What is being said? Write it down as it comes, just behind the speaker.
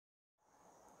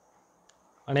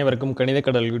அனைவருக்கும்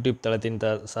கணிதக்கடல் யூடியூப் தளத்தின்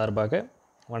சார்பாக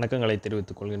வணக்கங்களை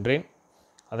தெரிவித்துக் கொள்கின்றேன்.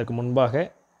 அதற்கு முன்பாக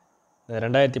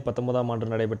 2019ஆம் ஆண்டு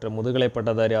நடைபெற்ற முதுகலை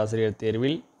பட்டதாரி ஆசிரியர்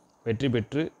தேர்வில் வெற்றி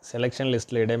பெற்று செலெக்ஷன்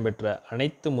லிஸ்ட்டில் இடம்பெற்ற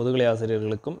அனைத்து முதுகலை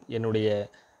ஆசிரியர்களுக்கும் என்னுடைய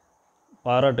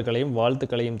பாராட்டுகளையும்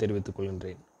வாழ்த்துக்களையும் தெரிவித்துக்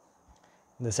கொள்கின்றேன்.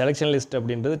 இந்த செலெக்ஷன் லிஸ்ட்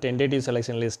அப்படின்றது டென்டேட்டிவ்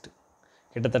செலெக்ஷன் லிஸ்ட்,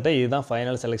 கிட்டத்தட்ட இதுதான்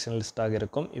ஃபைனல் செலெக்ஷன் லிஸ்ட்டாக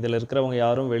இருக்கும். இதில் இருக்கிறவங்க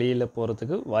யாரும் வெளியில்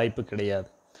போகிறதுக்கு வாய்ப்பு கிடையாது.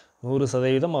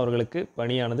 100% அவர்களுக்கு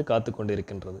பணியானது காத்து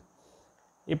கொண்டிருக்கின்றது.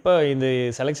 இப்போ இந்த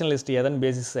செலெக்ஷன் லிஸ்ட் எதன்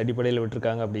பேசிஸ் அடிப்படையில்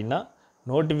விட்டுருக்காங்க அப்படின்னா,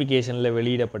 நோட்டிஃபிகேஷனில்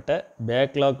வெளியிடப்பட்ட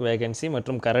பேக்லாக் வேகன்சி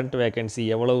மற்றும் கரண்ட் வேகன்சி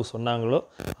எவ்வளவு சொன்னாங்களோ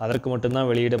அதற்கு மட்டும்தான்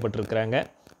வெளியிடப்பட்டிருக்கிறாங்க.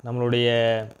 நம்மளுடைய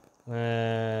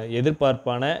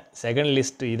எதிர்பார்ப்பான செகண்ட்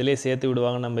லிஸ்ட் இதிலே சேர்த்து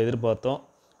விடுவாங்கன்னு நம்ம எதிர்பார்த்தோம்.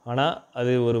 ஆனால்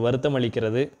அது ஒரு வருத்தம்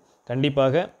அளிக்கிறது.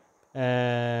 கண்டிப்பாக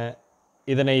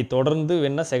இதனை தொடர்ந்து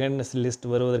வேணால் செகண்ட் லிஸ்ட்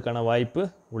வருவதற்கான வாய்ப்பு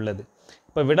உள்ளது.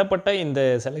 இப்போ விடப்பட்ட இந்த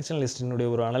செலெக்ஷன் லிஸ்ட்டினுடைய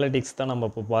ஒரு அனலிட்டிக்ஸ் தான் நம்ம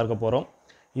இப்போ பார்க்க போகிறோம்.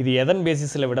 இது எதன்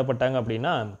பேசிஸில் விடப்பட்டாங்க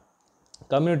அப்படின்னா,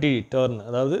 கம்யூனிட்டி டர்ன்,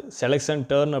 அதாவது செலெக்ஷன்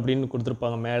டர்ன் அப்படின்னு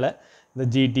கொடுத்துருப்பாங்க மேலே. இந்த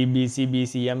GT, PC,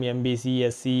 BCM, MBC,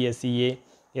 SC, SCA,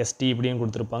 ST இப்படின்னு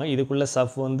கொடுத்துருப்பாங்க. இதுக்குள்ளே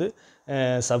சப் வந்து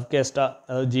சப்கேஸ்டாக,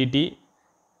 அதாவது ஜிடி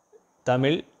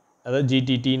தமிழ், அதாவது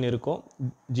ஜிடிடின்னு இருக்கும்,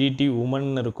 ஜிடி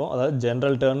உமன் இருக்கும், அதாவது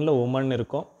ஜென்ரல் டர்னில் உமன்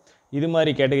இருக்கும். இது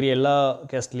மாதிரி கேட்டகரி எல்லா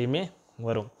கேஸ்ட்லேயுமே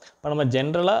வரும். இப்போ நம்ம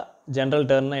ஜென்ரல்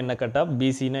டர்ன்னா என்ன கட் ஆஃப்,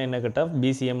 பிசினா என்ன கட் ஆஃப்,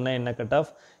 பிசிஎம்னா என்ன கட்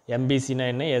ஆஃப், எம்பிசினா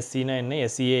என்ன, எஸ்சினா என்ன,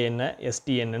 எஸ்சிஏ என்ன,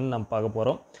 எஸ்டி என்னன்னு நம்ம பார்க்க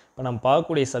போகிறோம். இப்போ நம்ம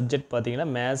பார்க்கக்கூடிய சப்ஜெக்ட் பார்த்திங்கன்னா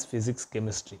மேத்ஸ், ஃபிசிக்ஸ்,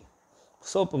 கெமிஸ்ட்ரி.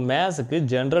 ஸோ இப்போ மேத்ஸுக்கு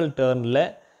ஜென்ரல் டர்னில்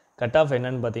கட் ஆஃப்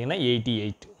என்னன்னு பார்த்தீங்கன்னா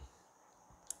 88,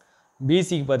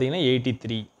 பிசிக்கு பார்த்தீங்கன்னா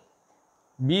 83,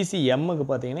 பிசிஎம்முக்கு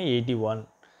பார்த்தீங்கன்னா 81,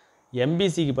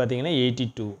 எம்பிசிக்கு பார்த்தீங்கன்னா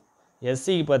 82,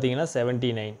 எஸ்சிக்கு பார்த்தீங்கன்னா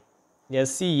 79,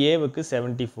 எஸ்சிஏவுக்கு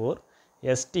 74,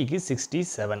 எஸ்டிக்கு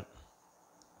 67.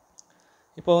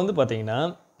 இப்போ வந்து பார்த்திங்கன்னா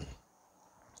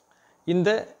இந்த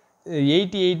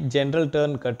 88 ஜென்ரல்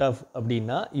டர்ன் கட் ஆஃப்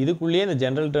அப்படின்னா, இதுக்குள்ளேயே இந்த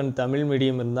ஜென்ரல் டர்ன் தமிழ்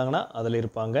மீடியம் இருந்தாங்கன்னா அதில்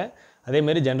இருப்பாங்க.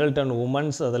 அதேமாரி ஜென்ரல் டர்ன்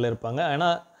உமன்ஸ் அதில் இருப்பாங்க.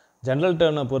 ஆனால் ஜென்ரல்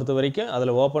டர்னை பொறுத்த வரைக்கும்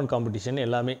அதில் ஓப்பன் காம்படிஷன்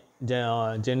எல்லாமே,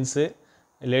 ஜென்ஸு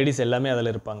லேடிஸ் எல்லாமே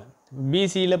அதில் இருப்பாங்க.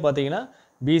 பிசியில் பார்த்திங்கன்னா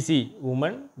PC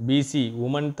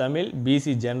woman Tamil,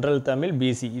 PC general Tamil,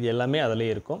 PC இது எல்லாமே அதிலே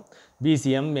இருக்கும்.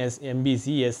 BCM,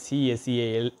 MBC, SC, SCA,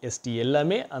 ST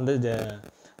எல்லாமே அந்த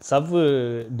சப்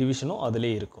டிவிஷனும்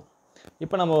அதிலே இருக்கும்.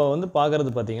 இப்போ நம்ம வந்து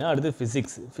பார்க்குறது பார்த்திங்கன்னா அடுத்து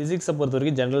ஃபிசிக்ஸை பொறுத்த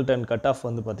வரைக்கும் ஜென்ரல் டர்ன் கட் ஆஃப்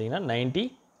வந்து பார்த்திங்கன்னா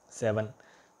 97,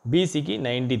 பிசிக்கு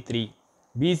 93,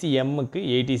 பிசிஎம்முக்கு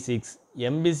 86,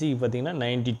 எம்பிசிக்கு பார்த்திங்கன்னா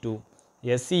 92,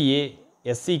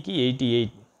 எஸ்சிக்கு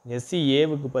 88,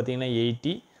 எஸ்சிஏவுக்கு பார்த்திங்கன்னா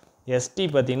 80, எஸ்டி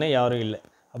பார்த்திங்கன்னா யாரும் இல்லை.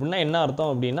 அப்படின்னா என்ன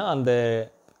அர்த்தம் அப்படின்னா, அந்த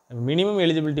மினிமம்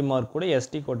எலிஜிபிலிட்டி மார்க் கூட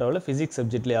எஸ்டி கோட்டாவில் ஃபிசிக்ஸ்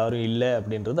சப்ஜெக்டில் யாரும் இல்லை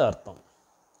அப்படின்றது அர்த்தம்.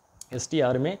 எஸ்டி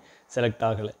யாருமே செலக்ட்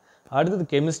ஆகலை. அடுத்தது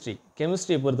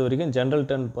கெமிஸ்ட்ரியை பொறுத்த வரைக்கும் ஜென்ரல்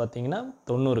டர்ன் பார்த்திங்கன்னா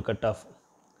 90 கட் ஆஃப்,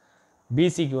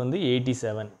 பிசிக்கு வந்து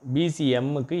 87,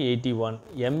 பிசிஎம்முக்கு 81,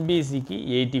 எம்பிசிக்கு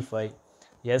 85,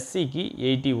 எஸ்சிக்கு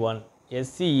 81,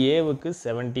 எஸ்சிஏவுக்கு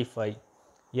 75,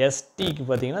 எஸ்டிக்கு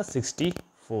பார்த்திங்கன்னா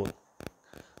 64.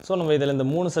 ஸோ நம்ம இதில் இந்த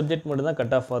 3 சப்ஜெக்ட் மட்டும்தான்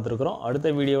கட் ஆஃப் பார்த்துருக்குறோம். அடுத்த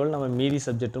வீடியோவில் நம்ம மீதி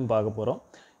சப்ஜெக்ட்டும் பார்க்க போகிறோம்.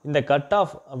 இந்த கட்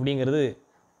ஆஃப் அப்படிங்கிறது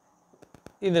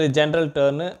இதில் general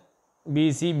turn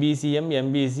PC, BCM,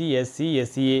 MBC, SC,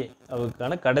 SCA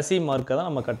அதுக்கான கடைசி மார்க்கை தான்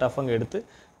நம்ம கட் ஆஃப் அங்கே எடுத்து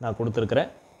நான் கொடுத்துருக்குறேன்.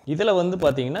 இதில் வந்து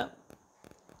பார்த்திங்கன்னா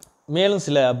மேலும்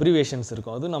சில அப்ரிவேஷன்ஸ்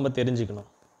இருக்கும், அதுவும் நம்ம தெரிஞ்சுக்கணும்.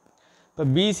 இப்போ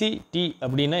பிசிடி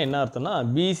அப்படின்னா என்ன அர்த்தம்னா,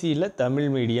 பிசியில் தமிழ்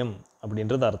மீடியம்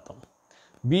அப்படின்றது அர்த்தம்.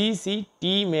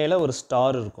 பிசிடி மேலே ஒரு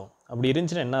ஸ்டார் இருக்கும். அப்படி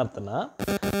இருந்துச்சுன்னா என்ன அர்த்தம்னா,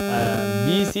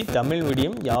 பிசி தமிழ்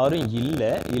மீடியம் யாரும்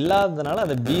இல்லாததுனால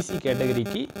அந்த பிசி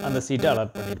கேட்டகரிக்கு அந்த சீட்டை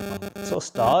அலாட் பண்ணியிருப்பாங்க. ஸோ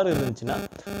ஸ்டார் இருந்துச்சுன்னா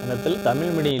அந்த இடத்துல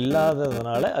தமிழ் மீடியம்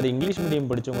இல்லாததுனால அது இங்கிலீஷ் மீடியம்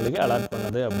படித்தவங்களுக்கு அலாட்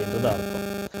பண்ணது அப்படின்றது அர்த்தம்.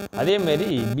 அதேமாரி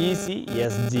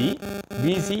பிசிஎஸ்ஜி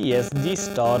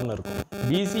ஸ்டார்னு இருக்கும்.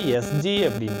 பிசிஎஸ்ஜி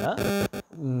அப்படின்னா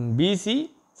பிசி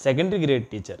செகண்டரி கிரேட்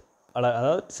டீச்சர்,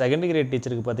 அதாவது செகண்டரி கிரேட்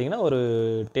டீச்சருக்கு பார்த்திங்கன்னா ஒரு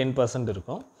 10%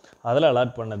 இருக்கும், அதில்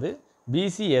அலாட் பண்ணது.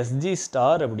 பிசிஎஸ்ஜி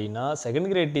ஸ்டார் அப்படின்னா செகண்ட்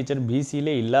கிரேட் டீச்சர்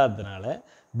பிசியிலே இல்லாததுனால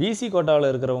பிசி கோட்டாவில்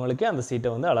இருக்கிறவங்களுக்கே அந்த சீட்டை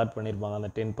வந்து அலாட் பண்ணியிருப்பாங்க. அந்த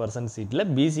 10% சீட்டில்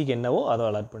பிசிக்கு என்னவோ அதை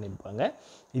அலாட் பண்ணியிருப்பாங்க.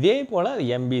 இதே போல்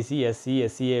MBC, SC,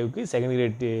 எஸ்சிஏவுக்கு second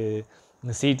grade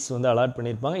seeds வந்து அலாட்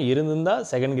பண்ணியிருப்பாங்க. இருந்திருந்தால்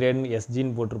செகண்ட் கிரேட்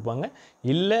எஸ்ஜின்னு போட்டிருப்பாங்க.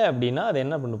 இல்லை அப்படின்னா அதை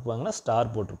என்ன பண்ணிருப்பாங்கன்னா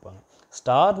ஸ்டார் போட்டிருப்பாங்க.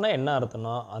 ஸ்டார்னால் என்ன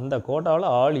அர்த்தம்னா, அந்த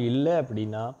கோட்டாவில் ஆள் இல்லை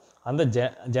அப்படின்னா அந்த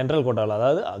ஜென்ரல் கோட்டாவில்,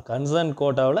 அதாவது கன்சர்ன்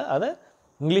கோட்டாவில் அதை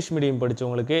English medium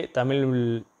படித்தவங்களுக்கு Tamil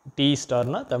D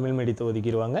ஸ்டார்னால் Tamil மீடியத்தை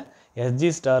ஒதுக்கிடுவாங்க. SG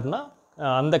ஸ்டார்னால்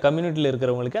அந்த கம்யூனிட்டியில்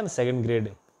இருக்கிறவங்களுக்கு அந்த செகண்ட்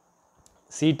கிரேடு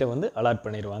சீட்டை வந்து அலாட்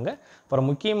பண்ணிடுவாங்க. அப்புறம்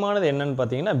முக்கியமானது என்னென்னு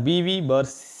பார்த்தீங்கன்னா பிவி பார்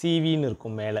சிவின்னு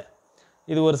இருக்கும் மேலே.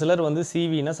 இது ஒரு சிலர் வந்து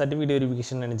சிவினா சர்டிஃபிகேட்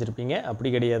வெரிஃபிகேஷன் நினச்சிருப்பீங்க. அப்படி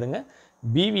கிடையாதுங்க.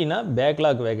 பிவினா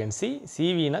பேக்லாக் வேகன்சி,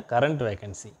 சிவினா கரண்ட்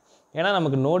வேகன்சி. ஏன்னா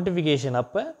நமக்கு நோட்டிஃபிகேஷன்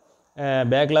அப்போ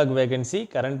பேக்லாக் வேகன்சி,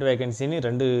 கரண்ட் வேகன்சின்னு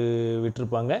 2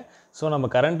 விட்டுருப்பாங்க. ஸோ நம்ம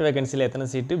கரண்ட் வேகன்சியில் எத்தனை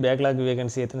சீட்டு, பேக்லாக்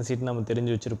வேகன்சி எத்தனை சீட்டு நம்ம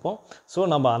தெரிஞ்சு வச்சுருப்போம். ஸோ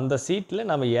நம்ம அந்த சீட்டில்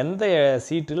நம்ம எந்த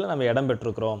சீட்டில் நம்ம இடம்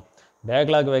பெற்றிருக்கிறோம்,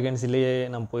 பேக்லாக் வேகன்சிலேயே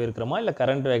நம்ம போயிருக்கிறோமா இல்லை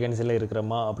கரண்ட் வேகன்சியில்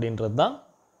இருக்கிறோமா அப்படின்றது தான்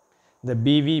இந்த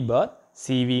பிவி பார்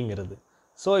சிவிங்கிறது.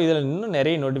 ஸோ இதில் இன்னும்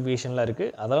நிறைய நோட்டிஃபிகேஷன்லாம்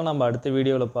இருக்குது. அதெல்லாம் நம்ம அடுத்த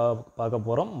வீடியோவில் பார்க்க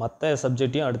போகிறோம். மற்ற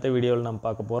சப்ஜெக்டையும் அடுத்த வீடியோவில் நம்ம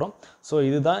பார்க்க போகிறோம். ஸோ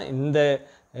இதுதான் இந்த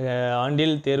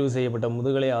ஆண்டில் தேர்வு செய்யப்பட்ட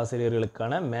முதுகலை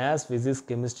ஆசிரியர்களுக்கான மேத்ஸ், ஃபிசிக்ஸ்,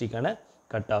 கெமிஸ்ட்ரிக்கான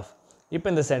கட் ஆஃப். இப்போ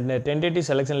இந்த டென்டேட்டிவ்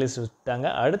செலெக்ஷன் லிஸ்ட் விட்டாங்க.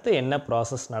 அடுத்து என்ன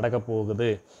ப்ராசஸ் நடக்க போகுது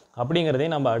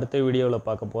அப்படிங்கிறதையும் நம்ம அடுத்த வீடியோவில்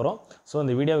பார்க்க போகிறோம். ஸோ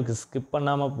இந்த வீடியோவுக்கு ஸ்கிப்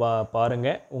பண்ணாமல்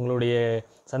பாருங்கள். உங்களுடைய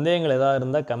சந்தேகங்கள் எதாவது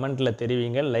இருந்தால் கமெண்ட்டில்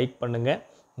தெரிவிங்க, லைக்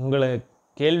பண்ணுங்கள்.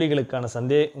 கேள்விகளுக்கான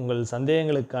உங்கள்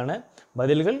சந்தேகங்களுக்கான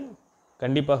பதில்கள்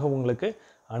கண்டிப்பாக உங்களுக்கு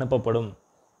அனுப்பப்படும்.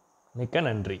 மிக்க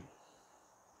நன்றி.